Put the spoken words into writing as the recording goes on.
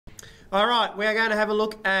All right, we are going to have a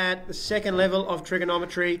look at the second level of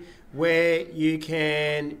trigonometry where you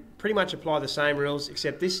can pretty much apply the same rules,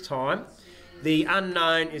 except this time the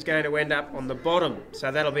unknown is going to end up on the bottom,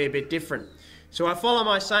 so that'll be a bit different. So I follow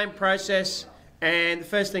my same process, and the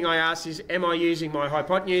first thing I ask is, am I using my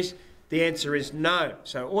hypotenuse? The answer is no.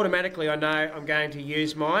 So automatically I know I'm going to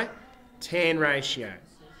use my tan ratio.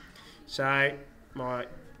 So my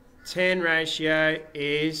tan ratio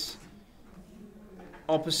is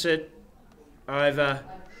opposite over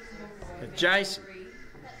adjacent.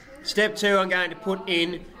 Step 2, I'm going to put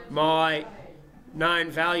in my known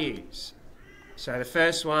values. So the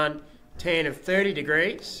first one, tan of 30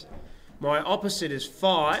 degrees. My opposite is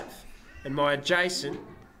 5, and my adjacent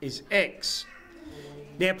is x.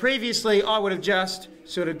 Now previously I would have just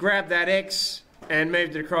sort of grabbed that x and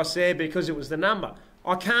moved it across there because it was the number.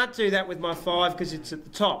 I can't do that with my 5 because it's at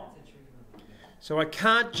the top. So I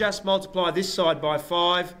can't just multiply this side by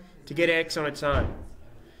 5 to get x on its own.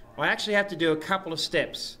 I actually have to do a couple of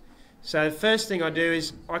steps. So the first thing I do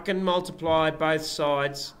is I can multiply both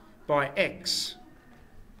sides by x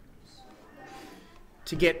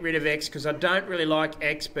to get rid of x, because I don't really like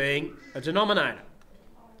x being a denominator.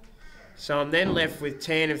 So I'm then left with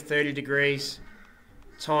tan of 30 degrees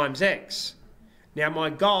times x. Now my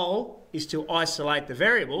goal is to isolate the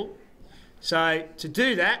variable. So to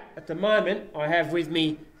do that, at the moment I have with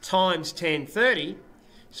me times tan 30.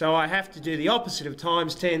 So I have to do the opposite of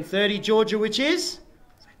times tan 30, Georgia, which is?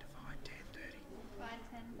 Say divide tan 30. Divide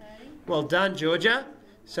tan 30. Well done, Georgia.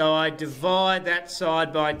 So I divide that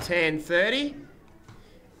side by tan 30,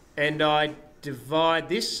 and I divide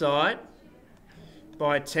this side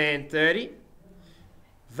by tan 30.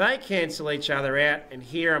 They cancel each other out, and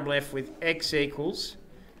here I'm left with x equals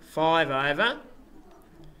 5 over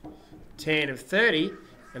tan of 30,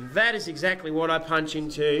 and that is exactly what I punch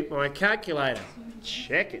into my calculator.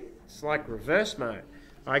 Check it. It's like reverse mode.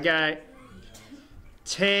 I go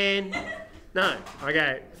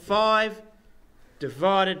 5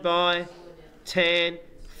 divided by tan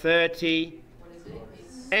 30,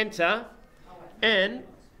 enter, and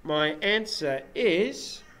my answer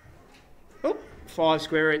is 5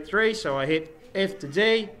 square root 3, so I hit F to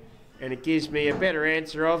D, and it gives me a better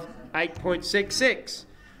answer of 8.66.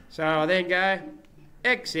 So I then go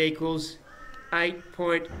x equals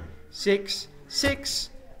 8.66,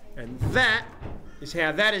 and that is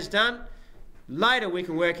how that is done. Later we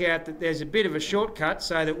can work out that there's a bit of a shortcut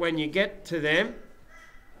so that when you get to them,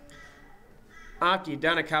 after you've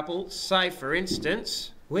done a couple, say for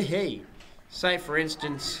instance,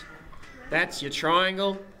 that's your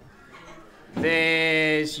triangle,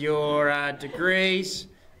 there's your degrees,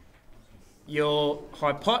 your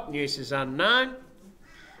hypotenuse is unknown,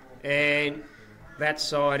 and that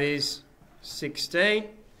side is 16.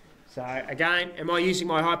 So again, am I using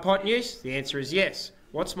my hypotenuse? The answer is yes.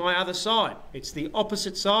 What's my other side? It's the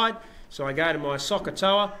opposite side. So I go to my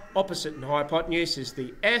SOHCAHTOA. Opposite and hypotenuse is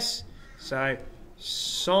the S. So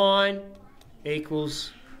sine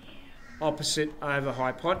equals opposite over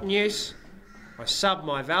hypotenuse. I sub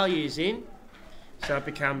my values in. So it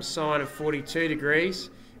becomes sine of 42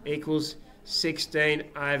 degrees equals 16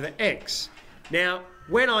 over x. Now,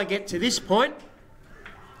 when I get to this point,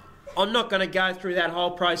 I'm not going to go through that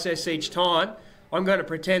whole process each time. I'm going to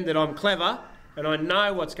pretend that I'm clever and I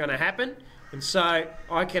know what's going to happen. And so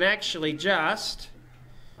I can actually just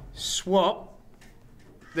swap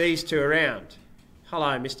these two around.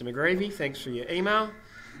 Hello, Mr. McGreevy. Thanks for your email.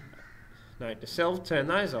 Note to self, turn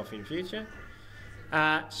those off in future.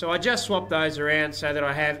 So I just swap those around so that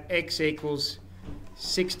I have x equals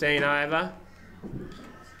 16 over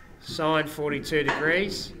sine 42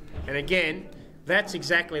 degrees. And again, that's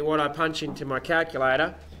exactly what I punch into my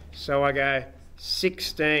calculator. So I go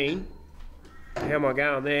 16, how am I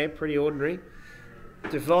going there? Pretty ordinary.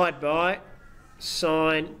 Divide by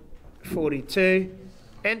sine 42,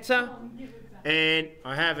 enter, and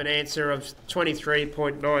I have an answer of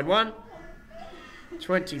 23.91.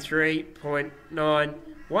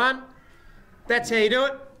 23.91. That's how you do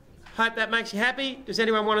it. Hope that makes you happy. Does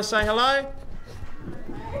anyone want to say hello?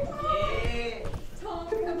 Yeah. Tom,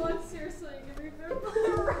 come on, seriously. Give me a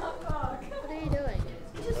rock. What are you doing?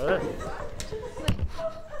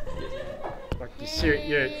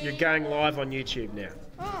 You're going live on YouTube now.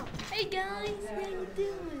 Oh, hey guys, how you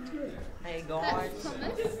doing? Hey guys.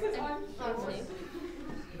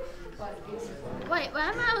 Wait, why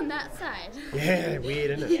am I on that side? Yeah,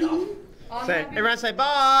 weird, isn't it? So everyone say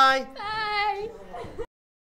bye. Bye.